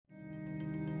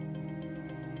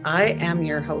I am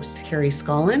your host, Carrie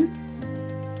Scollon,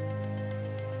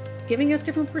 giving us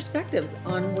different perspectives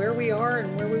on where we are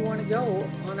and where we want to go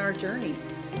on our journey.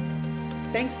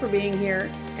 Thanks for being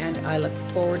here, and I look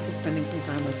forward to spending some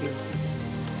time with you.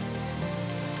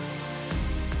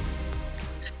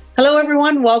 Hello,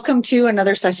 everyone. Welcome to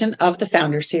another session of the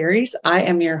FoundHer series. I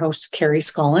am your host, Carrie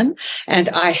Scollon, and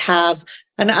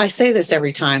I say this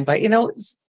every time, but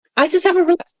I just have a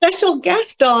really special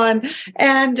guest on,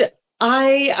 and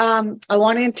I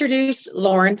want to introduce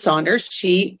Lauren Saunders.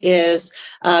 She is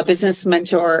a business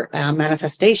mentor, a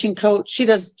manifestation coach. She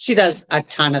does a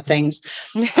ton of things.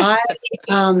 I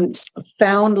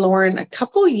found Lauren a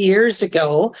couple years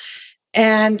ago,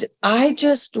 and I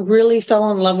just really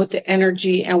fell in love with the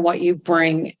energy and what you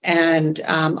bring. And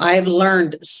I've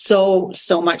learned so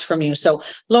much from you. So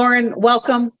Lauren,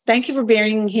 welcome. Thank you for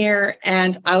being here.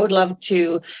 And I would love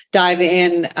to dive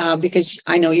in because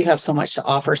I know you have so much to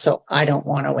offer. So I don't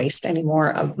want to waste any more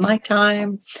of my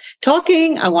time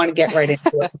talking. I want to get right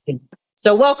into it.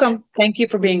 So welcome. Thank you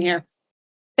for being here.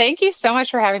 Thank you so much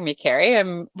for having me, Carrie.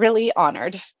 I'm really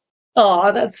honored.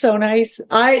 Oh, that's so nice.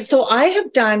 I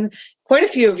have done quite a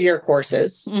few of your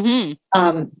courses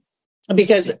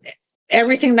because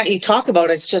everything that you talk about,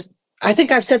 it's just, I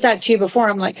think I've said that to you before.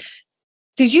 I'm like,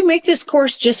 did you make this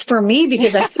course just for me?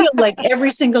 Because I feel like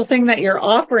every single thing that you're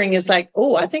offering is like,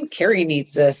 oh, I think Carrie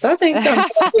needs this. I think I'm going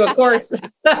to do a course.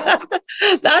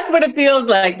 That's what it feels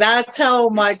like. That's how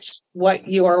much what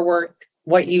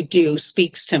you do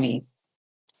speaks to me.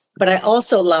 But I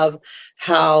also love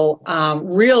how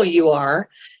real you are,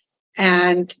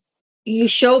 and you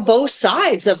show both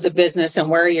sides of the business and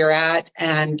where you're at.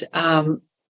 And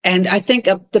I think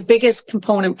the biggest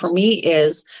component for me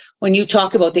is when you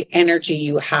talk about the energy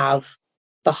you have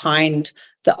behind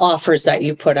the offers that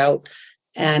you put out,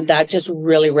 and that just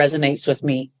really resonates with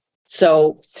me.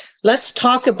 So let's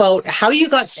talk about how you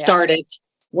got started,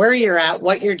 where you're at,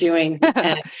 what you're doing.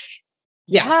 And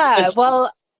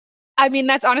well, I mean,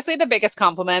 that's honestly the biggest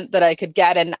compliment that I could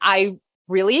get. And I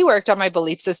really worked on my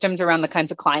belief systems around the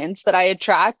kinds of clients that I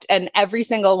attract. And every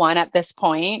single one at this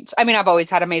point, I mean, I've always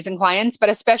had amazing clients, but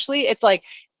especially it's like,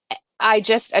 I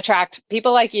just attract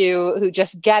people like you who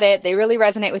just get it. They really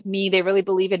resonate with me. They really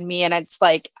believe in me. And it's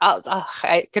like,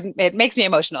 it makes me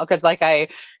emotional because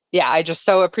I just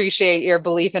so appreciate your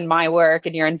belief in my work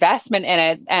and your investment in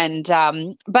it. And,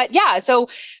 so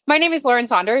my name is Lauren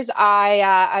Saunders.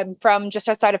 I'm from just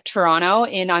outside of Toronto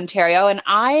in Ontario, and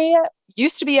I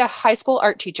used to be a high school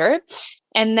art teacher.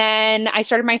 And then I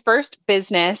started my first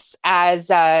business as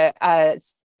a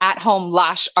at-home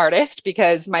lash artist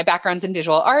because my background's in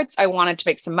visual arts. I wanted to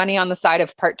make some money on the side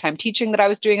of part-time teaching that I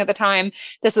was doing at the time.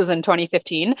 This was in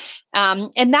 2015.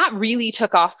 And that really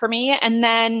took off for me. And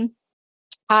then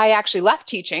I actually left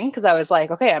teaching because I was like,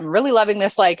 okay, I'm really loving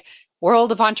this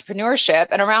world of entrepreneurship.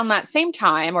 And around that same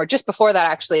time, or just before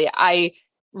that, actually, I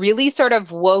really sort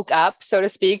of woke up, so to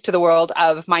speak, to the world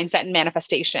of mindset and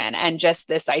manifestation, and just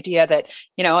this idea that,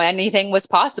 anything was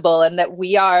possible and that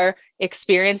we are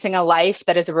experiencing a life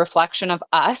that is a reflection of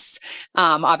us.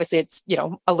 Obviously, it's,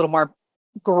 a little more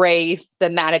gray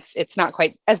than that. It's not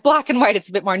quite as black and white. It's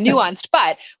a bit more nuanced,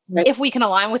 but if we can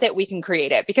align with it, we can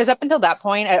create it. Because up until that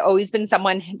point, I'd always been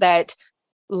someone that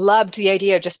loved the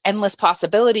idea of just endless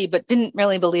possibility, but didn't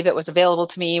really believe it was available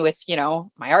to me with,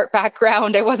 my art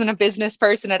background. I wasn't a business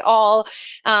person at all.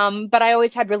 But I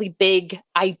always had really big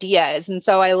ideas. And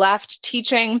so I left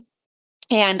teaching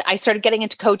and I started getting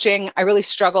into coaching. I really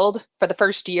struggled for the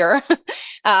first year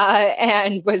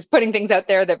and was putting things out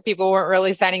there that people weren't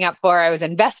really signing up for. I was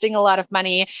investing a lot of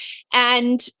money.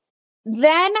 And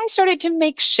then I started to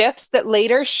make shifts that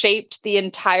later shaped the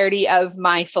entirety of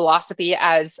my philosophy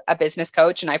as a business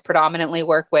coach. And I predominantly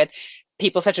work with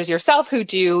people such as yourself who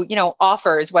do,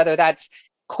 offers, whether that's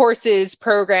courses,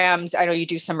 programs. I know you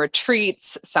do some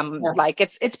retreats,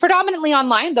 it's predominantly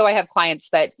online, though I have clients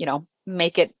that,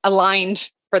 make it aligned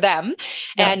for them.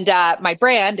 Yeah. And my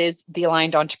brand is The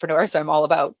Aligned Entrepreneur. So I'm all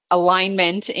about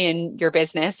alignment in your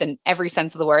business in every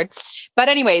sense of the word. But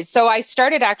anyways, so I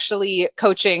started actually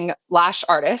coaching lash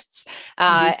artists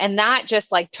and that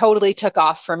just totally took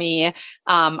off for me.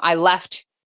 I left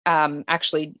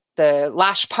actually the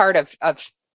lash part of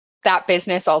that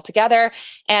business altogether.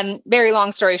 And very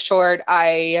long story short,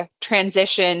 I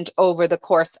transitioned over the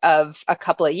course of a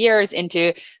couple of years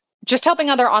into just helping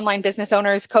other online business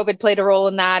owners. COVID played a role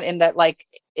in that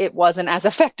it wasn't as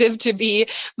effective to be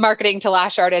marketing to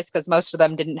lash artists because most of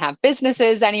them didn't have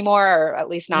businesses anymore, or at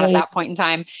least not at that point in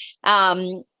time.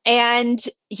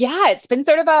 It's been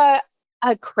sort of a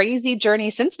crazy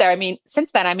journey since then.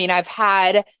 I mean, I've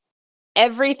had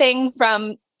everything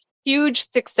from huge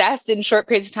success in short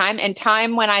periods of time, and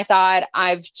time when I thought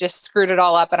I've just screwed it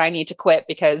all up and I need to quit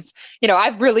because,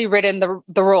 I've really ridden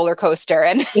the roller coaster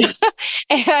and,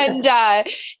 and,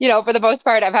 for the most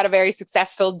part, I've had a very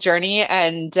successful journey,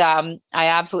 and I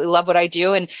absolutely love what I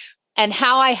do. And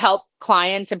how I help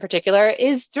clients in particular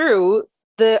is through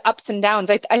the ups and downs.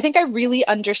 I think I really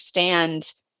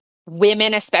understand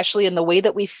women, especially in the way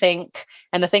that we think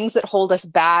and the things that hold us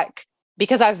back,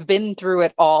 because I've been through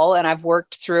it all and I've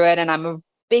worked through it. And I'm a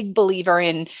big believer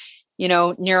in,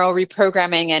 neuro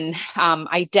reprogramming and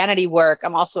identity work.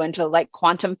 I'm also into like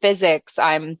quantum physics.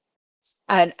 I'm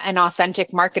an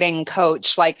authentic marketing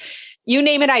coach. Like, you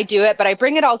name it, I do it, but I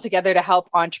bring it all together to help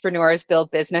entrepreneurs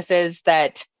build businesses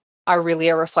that are really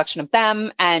a reflection of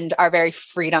them and are very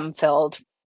freedom filled,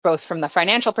 both from the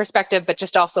financial perspective, but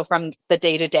just also from the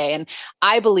day to day. And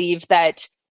I believe that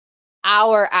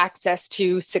our access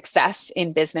to success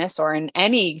in business, or in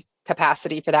any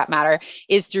capacity for that matter,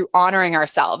 is through honoring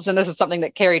ourselves. And this is something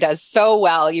that Carrie does so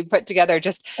well. You put together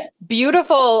just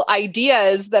beautiful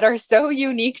ideas that are so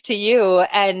unique to you.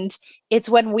 And it's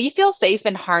when we feel safe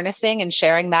in harnessing and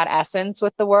sharing that essence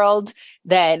with the world,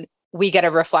 that we get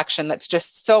a reflection that's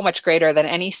just so much greater than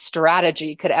any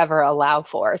strategy could ever allow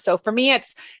for. So for me,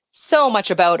 it's so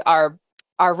much about our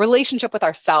relationship with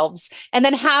ourselves, and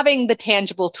then having the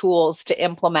tangible tools to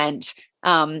implement,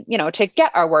 to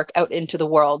get our work out into the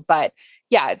world. But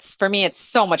yeah, for me, it's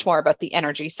so much more about the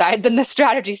energy side than the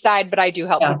strategy side, but I do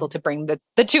help people to bring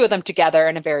the two of them together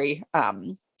in a very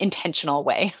intentional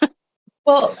way.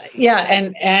 Well, yeah.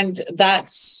 And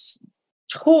that's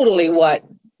totally what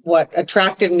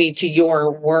attracted me to your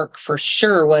work for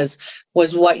sure was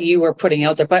what you were putting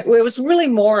out there, but it was really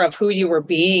more of who you were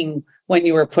being when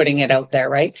you were putting it out there.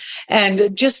 Right.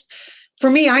 And just for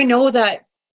me, I know that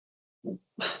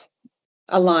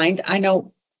aligned, I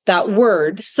know that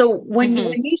word. So when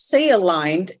you say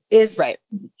aligned right.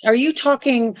 Are you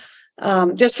talking,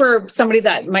 just for somebody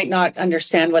that might not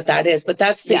understand what that is, but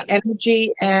that's the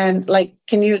energy, and like,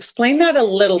 can you explain that a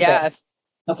little bit?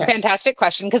 Okay. Fantastic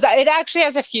question, because it actually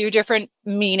has a few different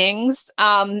meanings.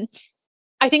 I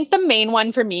think the main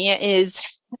one for me is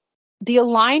the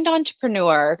aligned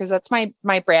entrepreneur, because that's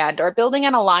my brand, or building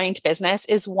an aligned business,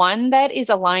 is one that is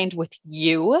aligned with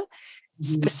you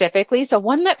specifically. So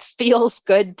one that feels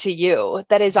good to you,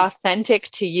 that is authentic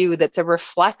to you, that's a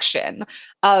reflection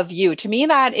of you. To me,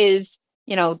 that is,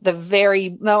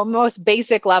 the most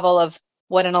basic level of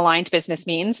what an aligned business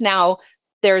means. Now,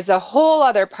 there's a whole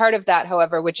other part of that,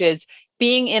 however, which is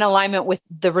being in alignment with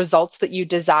the results that you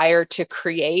desire to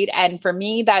create. And for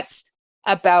me, that's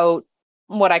about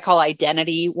what I call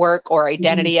identity work, or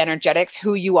identity energetics,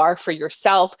 who you are for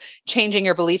yourself, changing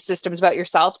your belief systems about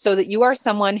yourself so that you are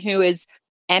someone who is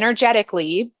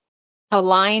energetically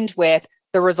aligned with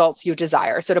the results you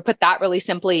desire. So to put that really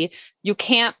simply, you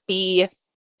can't be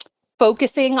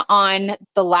focusing on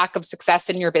the lack of success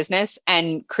in your business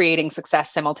and creating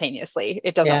success simultaneously.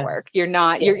 It doesn't work. You're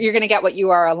not, you're going to get what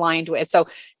you are aligned with. So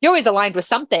you're always aligned with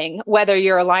something, whether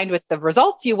you're aligned with the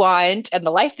results you want and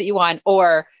the life that you want,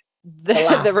 or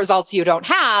the results you don't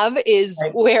have is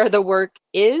where the work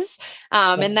is.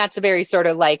 And that's a very sort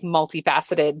of like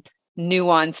multifaceted,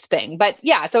 nuanced thing. But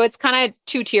yeah, so it's kind of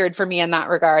two-tiered for me in that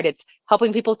regard. It's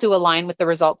helping people to align with the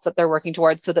results that they're working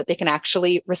towards so that they can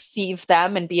actually receive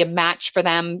them and be a match for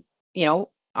them,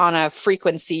 on a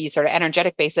frequency sort of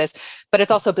energetic basis. But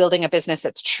it's also building a business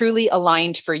that's truly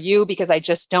aligned for you, because I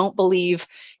just don't believe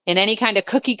in any kind of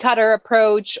cookie cutter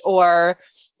approach, or,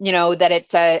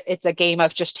 that it's a game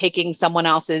of just taking someone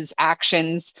else's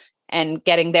actions and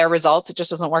getting their results. It just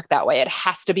doesn't work that way. It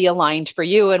has to be aligned for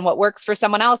you, and what works for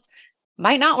someone else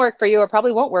might not work for you, or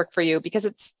probably won't work for you, because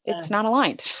it's not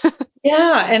aligned.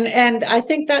 Yeah. And I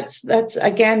think that's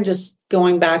again, just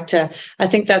going back to, I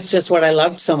think that's just what I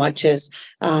loved so much is,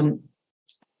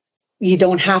 you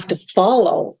don't have to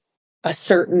follow a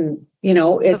certain, it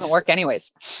doesn't work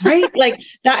anyways. Right. Like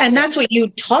that. And that's what you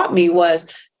taught me was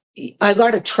I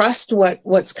got to trust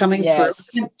what's coming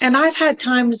through. And I've had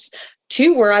times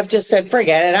too where I've just said,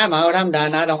 forget it. I'm out. I'm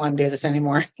done. I don't want to do this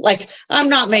anymore. Like, I'm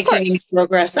not making any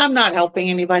progress. I'm not helping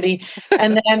anybody.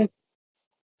 And then,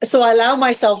 so I allow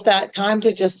myself that time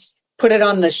to just put it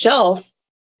on the shelf.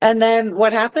 And then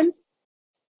what happens?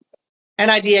 An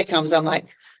idea comes. I'm like,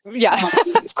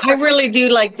 I really do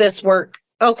like this work.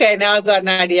 Okay, now I've got an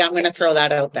idea. I'm going to throw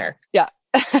that out there. Yeah.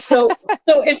 so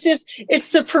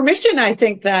it's the permission, I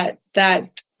think, that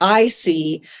I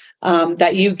see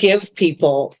that you give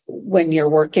people when you're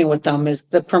working with them, is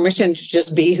the permission to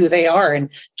just be who they are and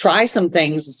try some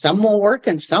things. Some will work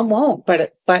and some won't,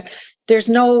 but there's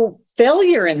no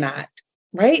failure in that,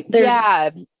 right?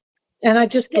 And I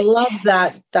just love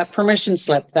that permission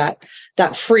slip,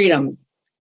 that freedom.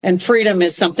 And freedom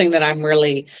is something that I'm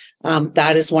really,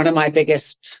 that is one of my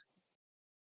biggest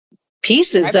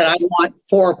pieces that I want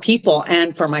for people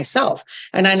and for myself.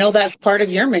 And I know that's part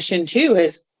of your mission too,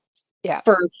 is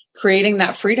for creating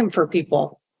that freedom for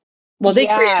people. Well, they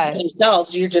create it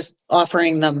themselves. You're just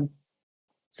offering them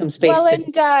some space. Well,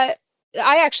 and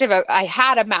I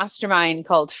had a mastermind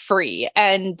called Free,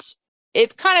 and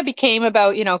it kind of became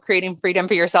about, creating freedom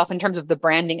for yourself in terms of the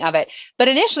branding of it. But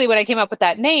initially, when I came up with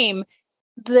that name,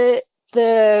 the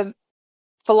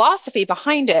philosophy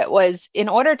behind it was, in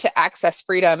order to access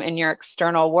freedom in your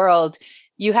external world,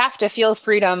 you have to feel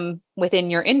freedom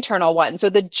within your internal one. So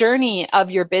the journey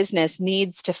of your business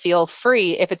needs to feel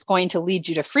free if it's going to lead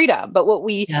you to freedom. But what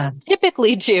we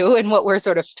typically do, and what we're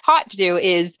sort of taught to do,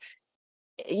 is,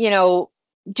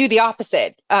 do the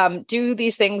opposite. Do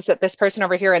these things that this person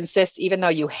over here insists, even though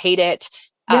you hate it.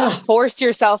 Force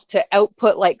yourself to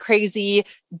output like crazy.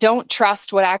 Don't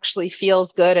trust what actually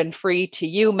feels good and free to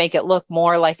you. Make it look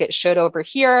more like it should over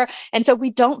here. And so we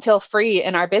don't feel free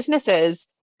in our businesses.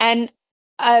 And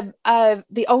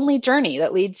the only journey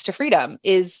that leads to freedom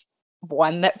is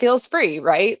one that feels free,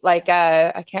 right? Like,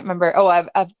 I can't remember.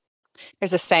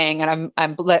 There's a saying, and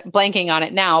I'm blanking on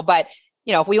it now, but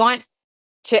if we want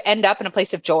to end up in a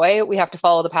place of joy, we have to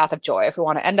follow the path of joy. If we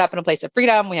want to end up in a place of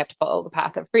freedom, we have to follow the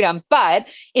path of freedom. But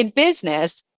in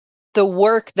business, the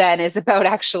work then is about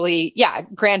actually,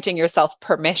 granting yourself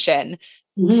permission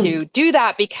to do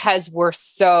that, because we're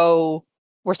so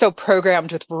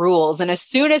programmed with rules. And as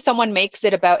soon as someone makes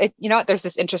it about it, there's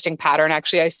this interesting pattern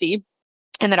actually I see,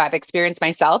 and that I've experienced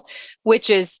myself, which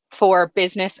is for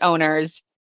business owners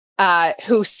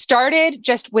who started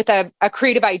just with a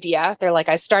creative idea. They're like,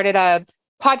 I started a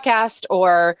podcast,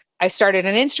 or I started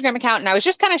an Instagram account, and I was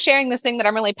just kind of sharing this thing that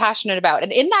I'm really passionate about.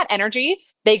 And in that energy,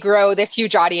 they grow this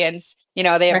huge audience.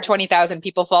 They have 20,000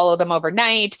 people follow them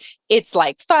overnight. It's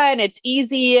like fun, it's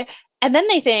easy. And then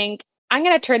they think, I'm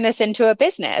going to turn this into a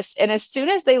business. And as soon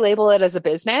as they label it as a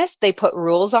business, they put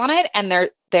rules on it, and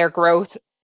their growth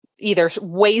either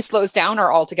way slows down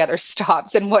or altogether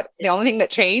stops. And the only thing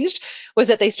that changed was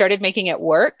that they started making it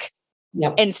work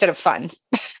instead of fun.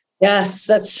 Yes,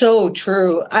 that's so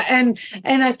true. And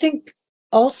I think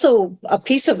also a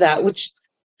piece of that, which,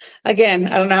 again,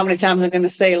 I don't know how many times I'm going to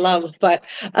say love, but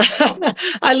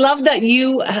I love that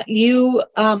you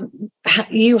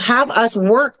have us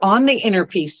work on the inner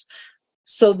piece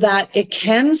so that it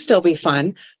can still be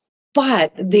fun.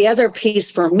 But the other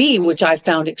piece for me, which I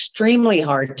found extremely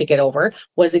hard to get over,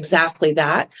 was exactly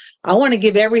that. I want to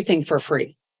give everything for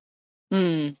free.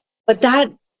 But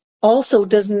that also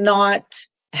does not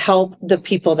help the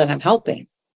people that I'm helping.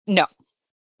 No.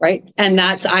 Right. And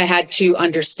I had to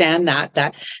understand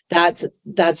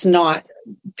that's not,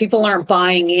 people aren't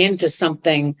buying into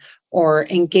something or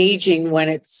engaging when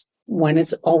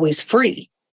it's always free.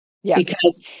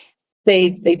 Because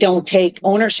they don't take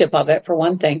ownership of it, for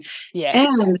one thing.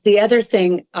 And the other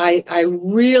thing I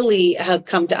really have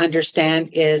come to understand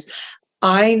is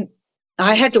I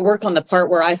had to work on the part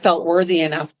where I felt worthy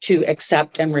enough to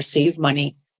accept and receive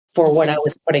money for what I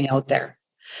was putting out there.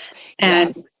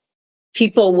 And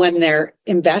people, when they're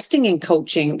investing in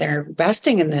coaching, they're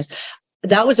investing in this.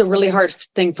 That was a really hard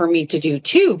thing for me to do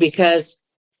too, because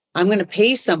I'm going to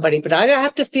pay somebody, but I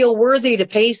have to feel worthy to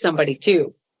pay somebody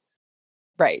too.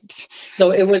 Right.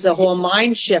 So it was a whole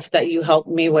mind shift that you helped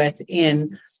me with.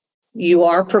 You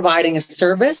are providing a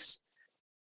service.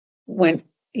 When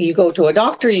you go to a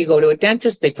doctor, you go to a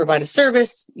dentist, they provide a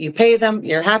service, you pay them,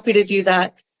 you're happy to do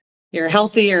that. You're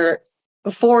healthier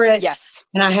for it. Yes.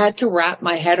 And I had to wrap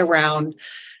my head around,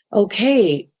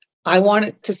 okay, I want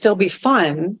it to still be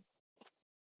fun,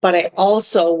 but I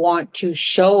also want to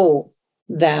show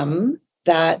them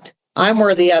that I'm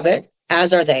worthy of it,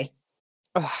 as are they.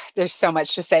 Oh, there's so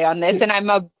much to say on this. And I'm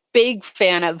a big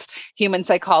fan of human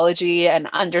psychology and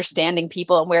understanding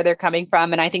people and where they're coming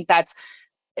from. And I think that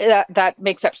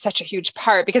makes up such a huge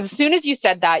part, because as soon as you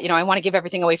said that, I want to give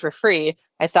everything away for free,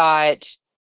 I thought,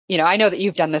 I know that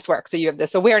you've done this work, so you have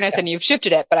this awareness and you've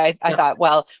shifted it, but I thought,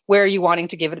 well, where are you wanting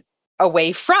to give it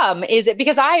away from? Is it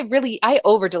because I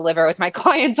over deliver with my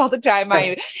clients all the time?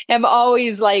 I am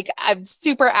always like, I'm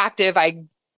super active. I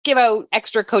give out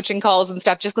extra coaching calls and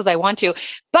stuff just because I want to,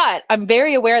 but I'm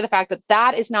very aware of the fact that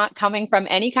that is not coming from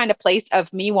any kind of place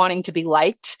of me wanting to be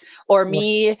liked or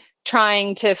me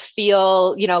trying to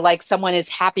feel, like someone is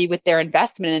happy with their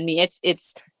investment in me.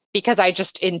 It's because I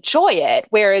just enjoy it.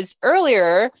 Whereas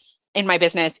earlier in my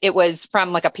business, it was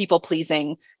from like a people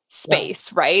pleasing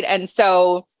space, right? And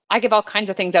so I give all kinds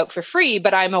of things out for free,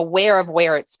 but I'm aware of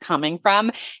where it's coming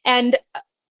from. And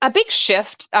a big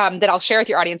shift that I'll share with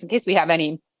your audience in case we have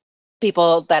any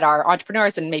people that are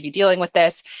entrepreneurs and maybe dealing with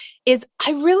this is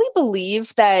I really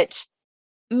believe that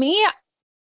me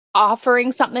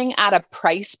offering something at a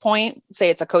price point, say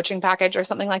it's a coaching package or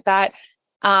something like that,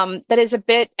 that is a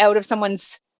bit out of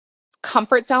someone's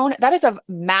comfort zone, that is a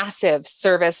massive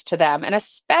service to them. And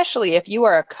especially if you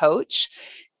are a coach,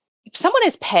 if someone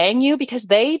is paying you because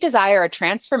they desire a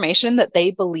transformation that they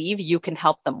believe you can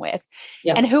help them with.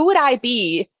 Yeah. And who would I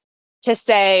be to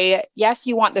say, yes,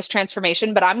 you want this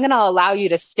transformation, but I'm going to allow you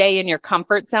to stay in your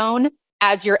comfort zone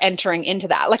as you're entering into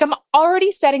that. Like I'm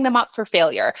already setting them up for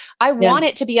failure. I want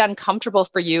it to be uncomfortable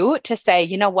for you to say,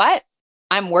 you know what?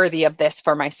 I'm worthy of this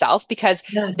for myself because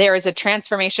there is a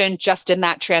transformation just in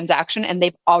that transaction and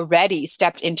they've already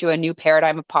stepped into a new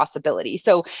paradigm of possibility.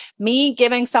 So me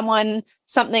giving someone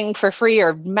something for free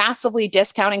or massively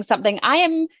discounting something,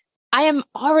 I am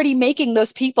already making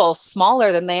those people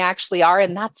smaller than they actually are.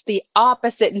 And that's the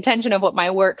opposite intention of what my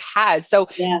work has. So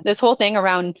this whole thing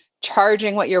around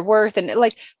charging what you're worth and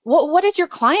like, what is your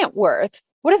client worth?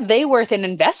 What are they worth in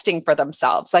investing for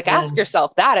themselves? Like ask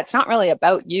yourself that. It's not really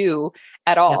about you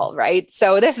at all, right?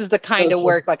 So this is the kind of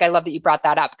work, like I love that you brought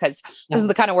that up because this is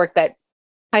the kind of work that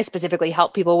I specifically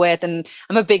help people with. And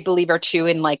I'm a big believer too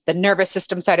in like the nervous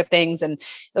system side of things and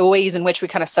the ways in which we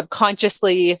kind of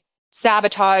subconsciously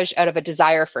sabotage out of a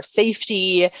desire for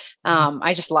safety.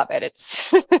 I just love it.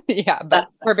 It's but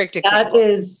perfect example. That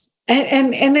is,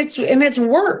 and it's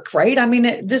work, right? I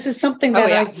mean, this is something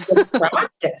that I still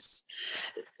practice.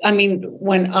 I mean,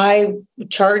 when I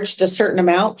charged a certain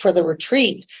amount for the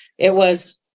retreat, it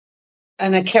was,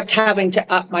 and I kept having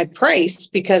to up my price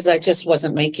because I just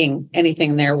wasn't making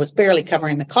anything there, was barely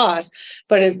covering the cost.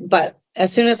 But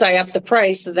as soon as I upped the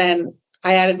price, then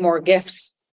I added more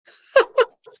gifts.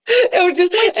 It was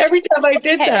just every time I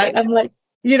did that, I'm like,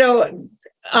 you know,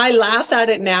 I laugh at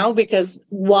it now because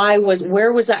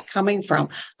where was that coming from?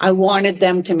 I wanted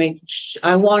them to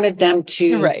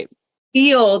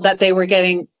feel that they were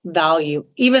getting value,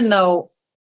 even though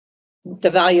the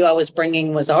value I was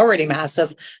bringing was already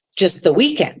massive just the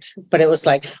weekend. But it was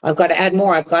like, I've got to add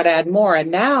more.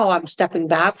 And now I'm stepping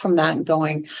back from that and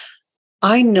going,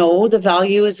 I know the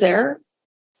value is there.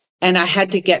 And I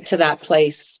had to get to that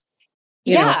place.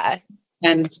 You know,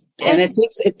 and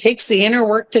it takes the inner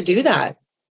work to do that.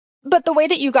 But the way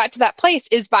that you got to that place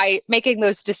is by making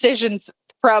those decisions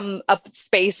from a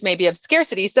space maybe of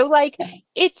scarcity. So like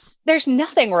there's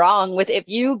nothing wrong with if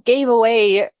you gave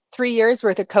away 3 years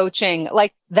worth of coaching,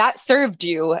 like that served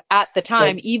you at the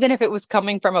time, even if it was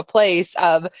coming from a place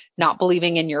of not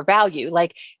believing in your value,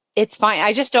 like it's fine.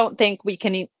 I just don't think we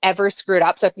can ever screw it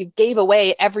up. So if you gave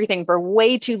away everything for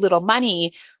way too little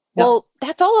money, well,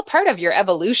 that's all a part of your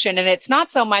evolution. And it's not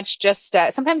so much just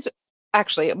sometimes,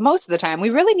 actually, most of the time, we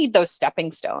really need those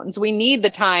stepping stones. We need the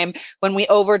time when we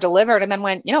over delivered and then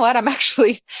went, you know what,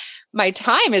 my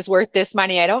time is worth this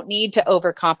money. I don't need to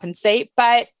overcompensate,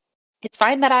 but it's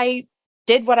fine that I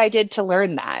did what I did to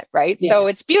learn that. Right. Yes, so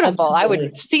it's beautiful. Absolutely. I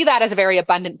would see that as a very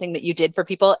abundant thing that you did for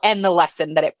people and the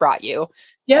lesson that it brought you.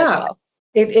 Yeah. As well.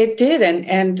 It did.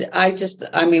 And I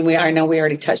know we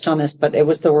already touched on this, but it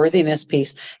was the worthiness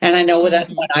piece. And I know that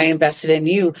when I invested in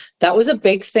you, that was a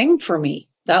big thing for me.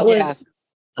 That was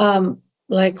what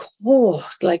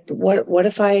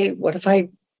if I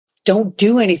don't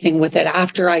do anything with it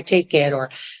after I take it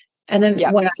and then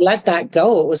when I let that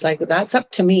go, it was like, that's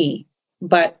up to me,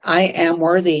 but I am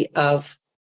worthy of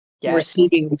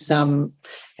receiving some,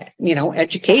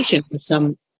 education,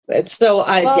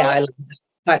 I love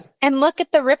that. And look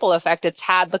at the ripple effect it's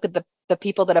had. Look at the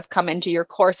people that have come into your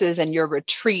courses and your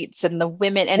retreats and the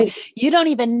women. And you don't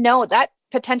even know that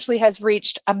potentially has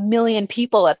reached 1 million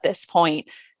people at this point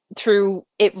through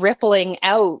it rippling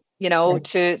out,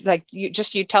 to like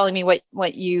you telling me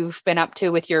what you've been up to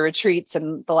with your retreats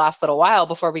in the last little while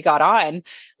before we got on. Yeah.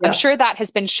 I'm sure that has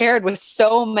been shared with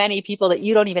so many people that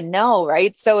you don't even know.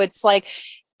 Right. So it's like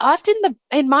often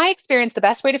in my experience, the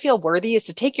best way to feel worthy is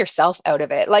to take yourself out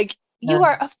of it. Like, you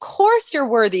are, of course you're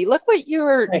worthy. Look what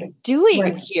you're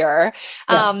doing here.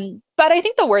 Yeah. But I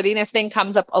think the worthiness thing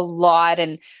comes up a lot.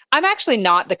 And I'm actually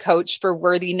not the coach for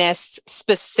worthiness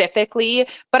specifically,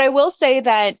 but I will say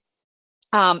that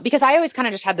because I always kind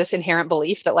of just had this inherent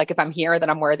belief that like, if I'm here,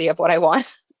 then I'm worthy of what I want.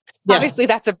 Yeah. Obviously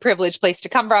that's a privileged place to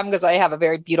come from because I have a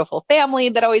very beautiful family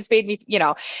that always made me,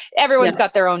 everyone's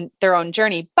got their own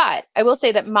journey. But I will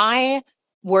say that my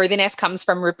worthiness comes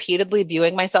from repeatedly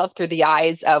viewing myself through the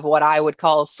eyes of what I would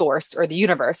call source or the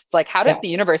universe. It's like, how does the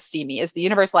universe see me? Is the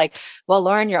universe like, well,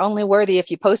 Lauren, you're only worthy if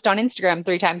you post on Instagram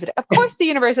 3 times a day? Of course, the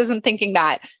universe isn't thinking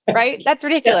that, right? That's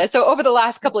ridiculous. So over the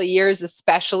last couple of years,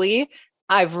 especially,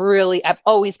 I've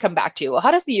always come back to, well,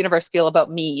 how does the universe feel about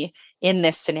me in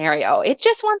this scenario? It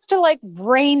just wants to like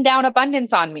rain down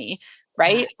abundance on me.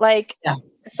 Right. Yes. Like, Yeah.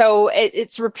 so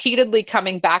it's repeatedly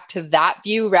coming back to that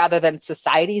view rather than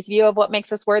society's view of what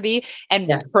makes us worthy, and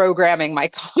Yes. programming my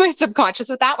subconscious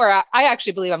with that, where I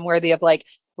actually believe I'm worthy of like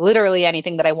literally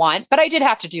anything that I want. But I did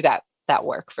have to do that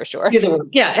work for sure.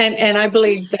 Yeah. And I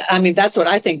believe that, I mean, that's what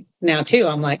I think now too.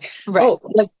 I'm like, Right. oh,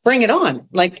 like bring it on.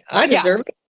 Like I deserve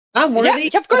it. I'm worthy.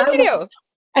 Yeah, of course you do.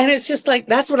 And it's just like,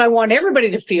 that's what I want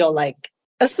everybody to feel like.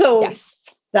 So Yes.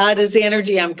 That is the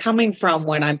energy I'm coming from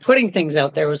when I'm putting things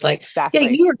out there. It was like, exactly. Yeah,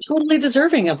 you are totally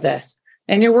deserving of this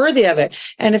and you're worthy of it.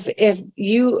 And if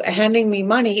you handing me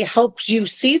money helps you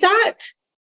see that,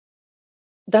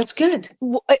 that's good.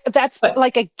 That's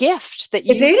like a gift that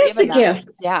It is a gift.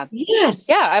 Yeah. Yes.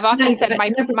 Yeah. I've often said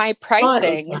my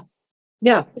pricing.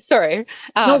 Yeah. Sorry.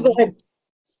 No, go ahead.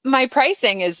 My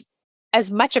pricing is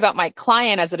as much about my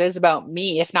client as it is about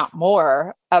me, if not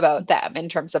more about them in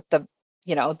terms of the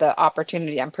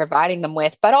opportunity I'm providing them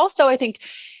with. But also I think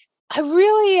I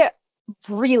really,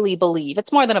 really believe,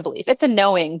 it's more than a belief, it's a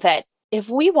knowing that if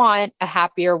we want a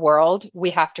happier world, we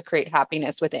have to create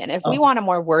happiness within. If we want a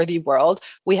more worthy world,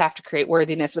 we have to create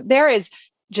worthiness. There is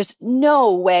just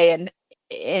no way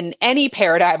in any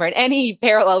paradigm or in any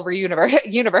parallel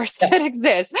universe that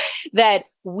exists that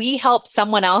we help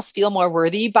someone else feel more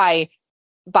worthy by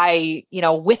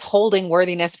withholding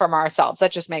worthiness from ourselves.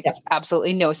 That just makes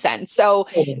absolutely no sense. So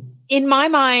in my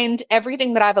mind,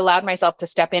 everything that I've allowed myself to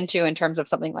step into in terms of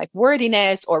something like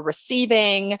worthiness or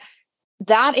receiving,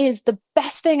 that is the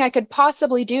best thing I could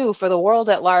possibly do for the world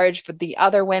at large, for the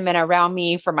other women around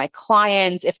me, for my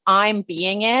clients. If I'm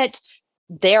being it,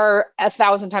 they're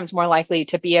 1,000 times more likely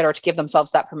to be it or to give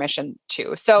themselves that permission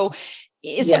to. So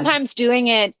sometimes doing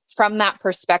it from that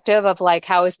perspective of like,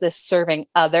 how is this serving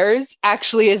others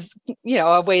actually is,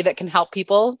 a way that can help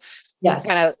people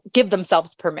kind of give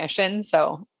themselves permission.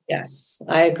 So yes,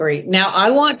 I agree. Now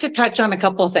I want to touch on a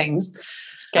couple of things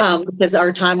because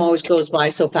our time always goes by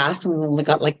so fast and we've only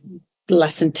got like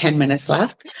less than 10 minutes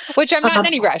left. Which I'm not in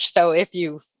any rush. So if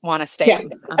you want to stay,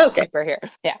 I'm super here.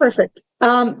 Yeah. Perfect.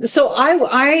 So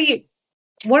I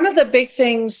one of the big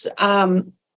things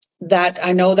that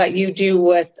I know that you do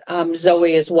with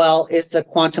Zoe as well is the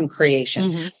quantum creation.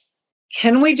 Mm-hmm.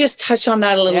 Can we just touch on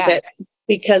that a little bit?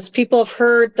 Because people have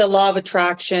heard the law of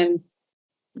attraction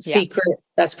secret.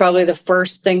 That's probably the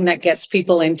first thing that gets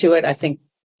people into it. I think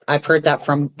I've heard that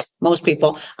from most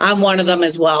people. I'm one of them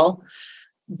as well.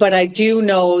 But I do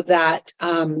know that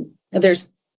there's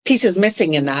pieces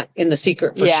missing in the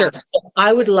secret for sure. So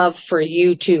I would love for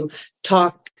you to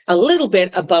talk a little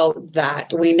bit about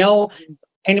that. We know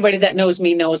anybody that knows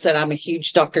me knows that I'm a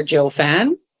huge Dr. Joe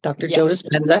fan, Dr. Joe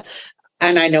Dispenza,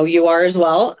 and I know you are as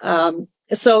well.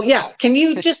 So can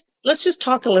you let's just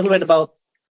talk a little bit about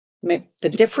the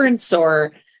difference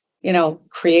or,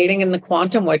 creating in the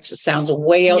quantum, which sounds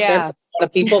way out there for a lot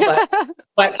of people,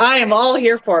 but I am all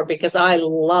here for it because I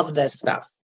love this stuff.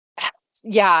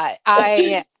 Yeah,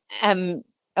 I am.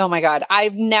 Oh my God.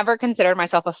 I've never considered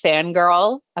myself a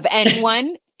fangirl of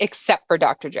anyone except for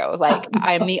Dr. Joe. Like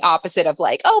I'm the opposite of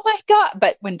like, oh my God.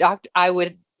 But when I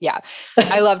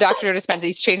love Dr. Joe Dispenza.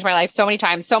 He's changed my life so many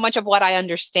times. So much of what I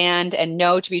understand and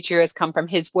know to be true has come from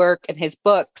his work and his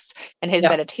books and his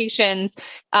meditations.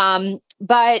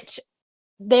 But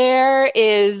there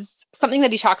is something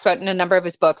that he talks about in a number of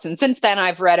his books. And since then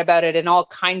I've read about it in all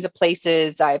kinds of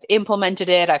places. I've implemented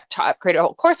it. I've created a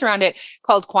whole course around it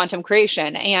called quantum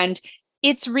creation. And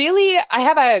it's really, I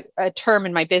have a term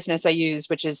in my business I use,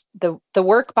 which is the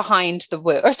work behind the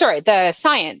woo, the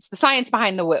science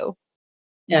behind the woo.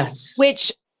 Yes.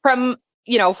 Which from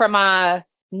a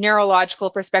neurological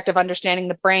perspective, understanding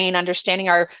the brain, understanding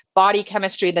our body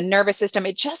chemistry, the nervous system,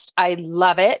 I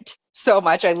love it so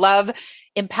much. I love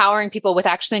empowering people with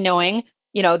actually knowing,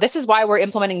 this is why we're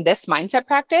implementing this mindset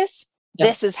practice. Yeah.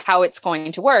 This is how it's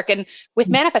going to work. And with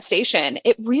manifestation,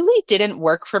 it really didn't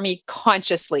work for me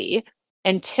consciously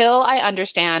until I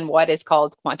understand what is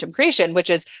called quantum creation, which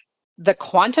is the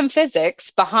quantum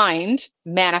physics behind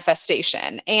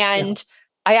manifestation. And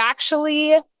I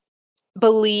actually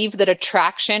believe that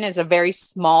attraction is a very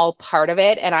small part of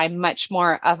it. And I'm much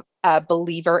more of a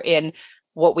believer in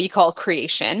what we call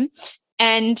creation.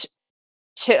 And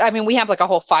we have like a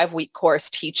whole 5-week course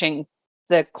teaching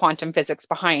the quantum physics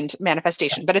behind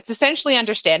manifestation, but it's essentially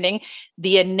understanding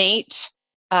the innate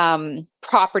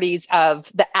properties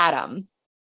of the atom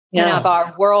and of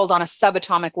our world on a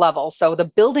subatomic level. So the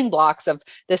building blocks of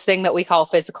this thing that we call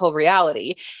physical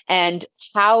reality and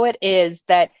how it is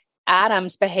that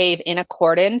atoms behave in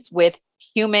accordance with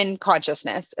human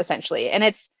consciousness, essentially. And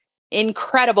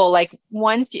incredible. Like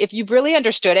once, if you've really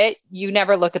understood it, you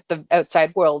never look at the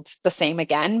outside world the same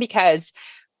again, because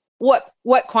what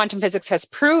quantum physics has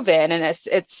proven, and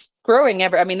it's growing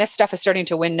I mean, this stuff is starting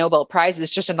to win Nobel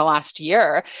Prizes just in the last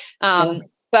year.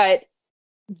 But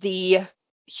the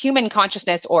human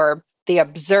consciousness, or the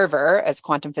observer, as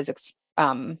quantum physics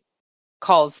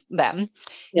calls them,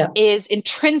 is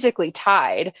intrinsically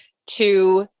tied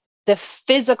to the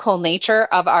physical nature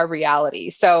of our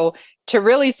reality. So to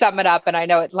really sum it up, and I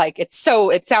know it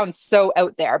sounds so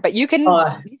out there, but you can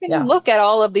look at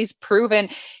all of these proven,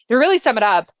 to really sum it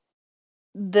up,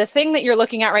 the thing that you're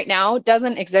looking at right now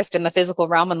doesn't exist in the physical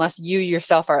realm unless you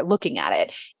yourself are looking at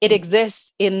it. It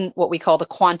exists in what we call the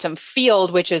quantum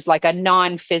field, which is like a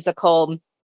non-physical,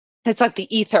 it's like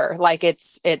the ether, like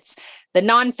it's the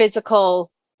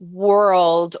non-physical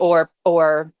world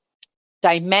or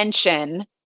dimension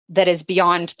that is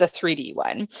beyond the 3D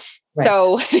one. Right.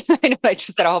 So I know I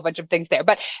just said a whole bunch of things there,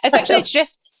 but essentially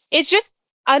it's just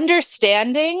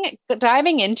understanding,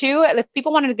 diving into, if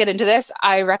people wanted to get into this,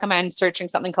 I recommend searching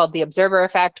something called the observer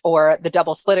effect or the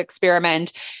double slit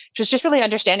experiment, which is just really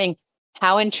understanding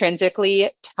how intrinsically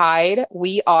tied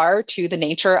we are to the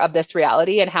nature of this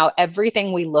reality, and how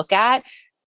everything we look at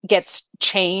gets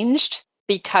changed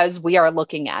because we are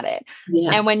looking at it.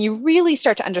 Yes. And when you really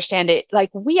start to understand it,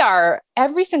 like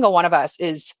every single one of us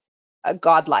is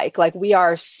godlike, like we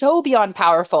are so beyond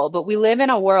powerful, but we live in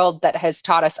a world that has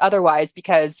taught us otherwise,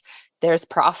 because there's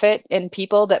profit in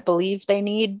people that believe they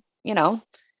need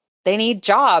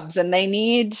jobs, and they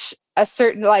need a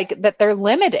certain, like, that they're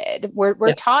limited.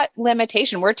 We're taught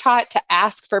limitation. We're taught to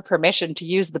ask for permission to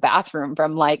use the bathroom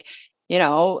from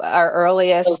our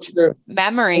earliest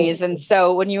memories. And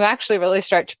so when you actually really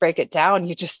start to break it down,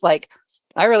 you just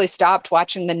I really stopped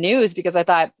watching the news, because I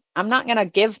thought, I'm not going to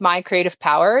give my creative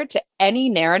power to any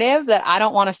narrative that I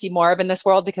don't want to see more of in this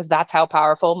world, because that's how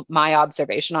powerful my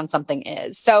observation on something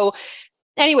is. So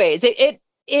anyways, the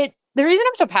reason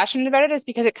I'm so passionate about it is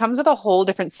because it comes with a whole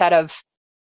different set of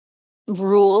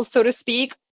rules, so to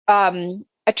speak.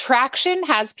 Attraction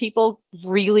has people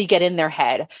really get in their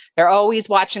head. They're always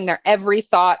watching their every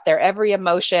thought, their every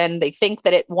emotion. They think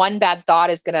that one bad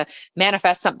thought is going to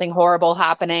manifest something horrible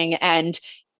happening. And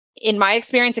in my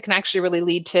experience, it can actually really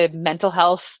lead to mental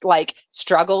health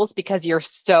struggles, because you're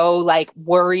so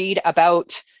worried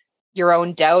about your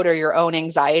own doubt or your own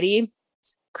anxiety.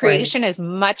 Creation is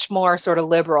much more sort of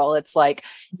liberal. It's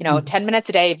 10 minutes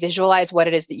a day, visualize what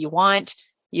it is that you want.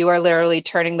 You are literally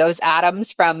turning those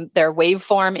atoms from their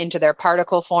waveform into their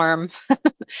particle form.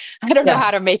 I don't know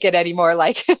how to make it any more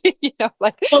Well,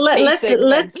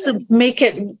 let's make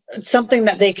it something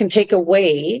that they can take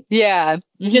away. Yeah.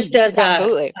 Just as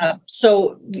absolutely.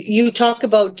 So you talk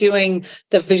about doing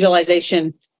the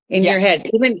visualization in your head,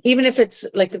 even if it's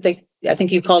I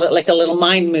think you called it like a little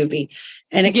mind movie,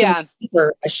 and it can be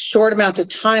for a short amount of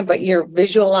time, but you're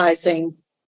visualizing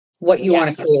what you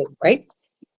want to create, right?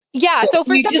 Yeah. So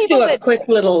for some people, do a quick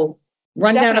little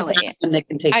rundown of that, and they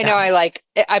can take. I know.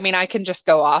 I can just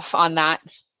go off on that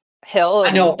hill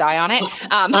and die on it.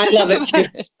 I love it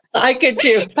too. I could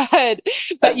too.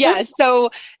 But yeah.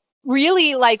 So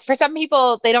really, for some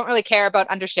people, they don't really care about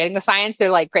understanding the science. They're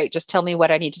like, great, just tell me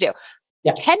what I need to do.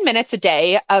 Yeah. 10 minutes a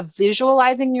day of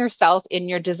visualizing yourself in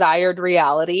your desired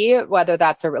reality, whether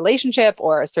that's a relationship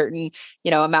or a certain,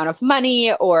 amount of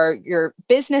money or your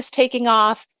business taking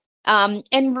off.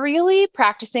 And really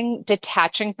practicing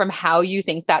detaching from how you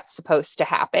think that's supposed to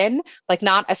happen,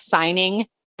 not assigning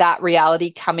that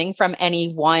reality coming from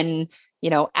any one,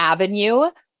 avenue,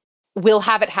 will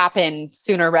have it happen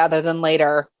sooner rather than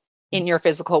later in your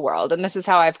physical world. And this is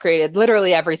how I've created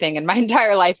literally everything in my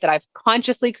entire life that I've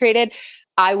consciously created.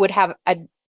 I would have a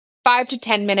 5 to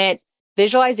 10 minute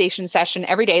visualization session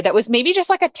every day that was maybe just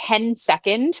a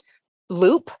 10-second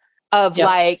loop of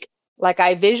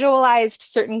I visualized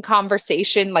certain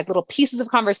conversation, little pieces of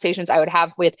conversations I would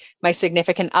have with my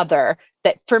significant other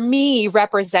that for me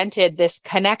represented this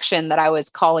connection that I was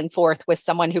calling forth with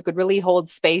someone who could really hold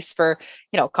space for,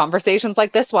 conversations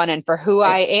like this one and for who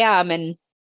I am. And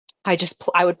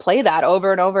I would play that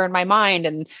over and over in my mind.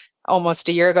 And almost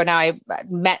a year ago now, I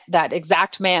met that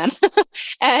exact man.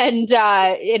 And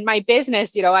in my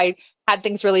business, I had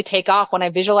things really take off when I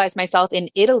visualized myself in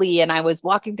Italy and I was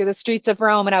walking through the streets of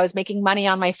Rome and I was making money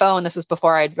on my phone. This was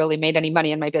before I'd really made any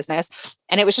money in my business.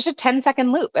 And it was just a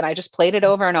 10-second loop. And I just played it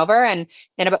over and over. And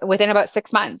within about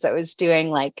 6 months, I was doing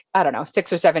 6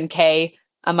 or 7K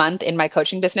a month in my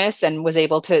coaching business and was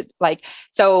able to I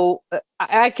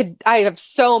have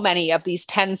so many of these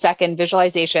 10-second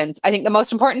visualizations. I think the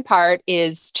most important part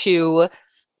is to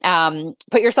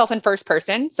Put yourself in first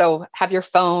person. So have your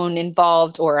phone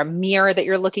involved or a mirror that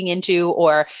you're looking into,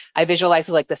 or I visualize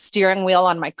like the steering wheel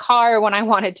on my car when I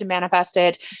wanted to manifest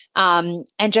it. And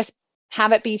just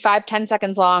have it be 5-10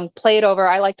 seconds long, play it over.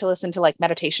 I like to listen to like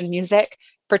meditation music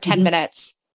for 10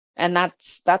 minutes. And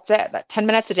that's it. That 10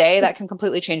 minutes a day, that can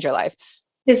completely change your life.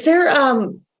 Is there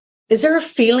a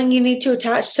feeling you need to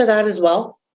attach to that as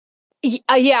well?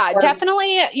 Yeah,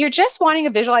 definitely. You're just wanting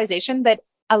a visualization that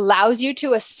allows you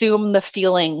to assume the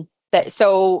feeling that,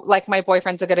 so like my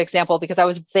boyfriend's a good example, because I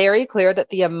was very clear that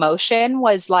the emotion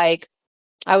was like,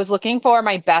 I was looking for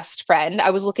my best friend.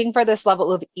 I was looking for this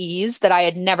level of ease that I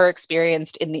had never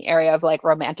experienced in the area of like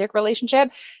romantic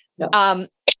relationship. No.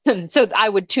 So I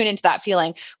would tune into that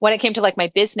feeling. When it came to like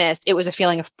my business, it was a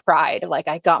feeling of pride. Like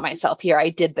I got myself here. I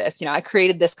did this, I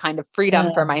created this kind of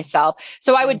freedom for myself.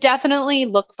 So I would definitely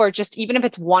look for just, even if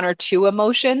it's 1 or 2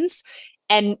 emotions,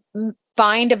 and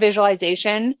find a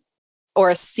visualization or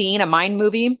a scene, a mind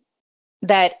movie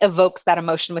that evokes that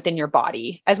emotion within your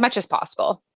body as much as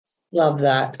possible. Love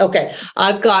that. Okay.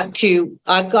 I've got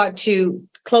to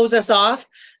close us off.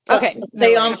 Okay.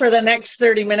 Stay on for the next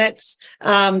 30 minutes.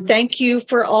 Thank you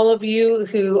for all of you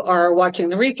who are watching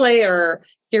the replay or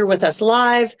here with us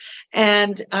live.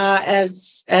 And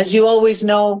as you always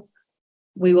know,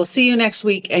 we will see you next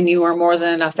week, and you are more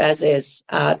than enough as is.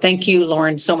 Thank you,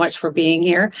 Lauren, so much for being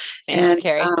here. Thank you,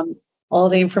 Carrie. All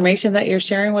the information that you're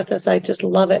sharing with us, I just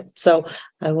love it. So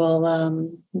I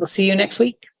will, we'll see you next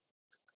week.